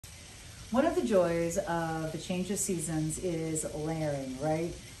One of the joys of the change of seasons is layering,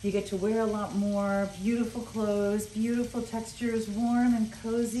 right? You get to wear a lot more beautiful clothes, beautiful textures, warm and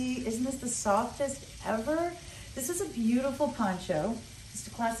cozy. Isn't this the softest ever? This is a beautiful poncho. It's a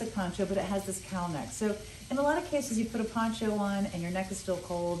classic poncho, but it has this cowl neck. So in a lot of cases, you put a poncho on and your neck is still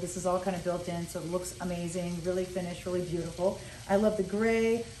cold. This is all kind of built in, so it looks amazing, really finished, really beautiful. I love the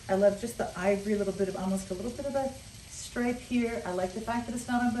gray. I love just the ivory, almost a little bit of a stripe here. I like the fact that it's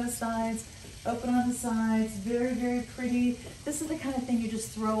not on both sides, open on the sides, very, very pretty. This is the kind of thing you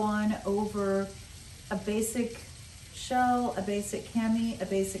just throw on over a basic shell, a basic cami, a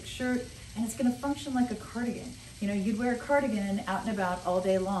basic shirt, and it's gonna function like a cardigan. You know, you'd wear a cardigan out and about all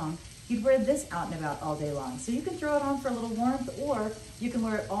day long. You'd wear this out and about all day long. So you can throw it on for a little warmth, or you can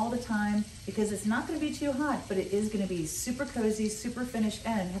wear it all the time because it's not gonna be too hot, but it is gonna be super cozy, super finished,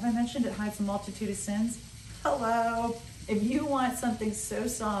 and have I mentioned it hides a multitude of sins? Hello. If you want something so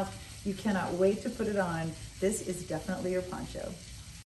soft, you cannot wait to put it on, this is definitely your poncho.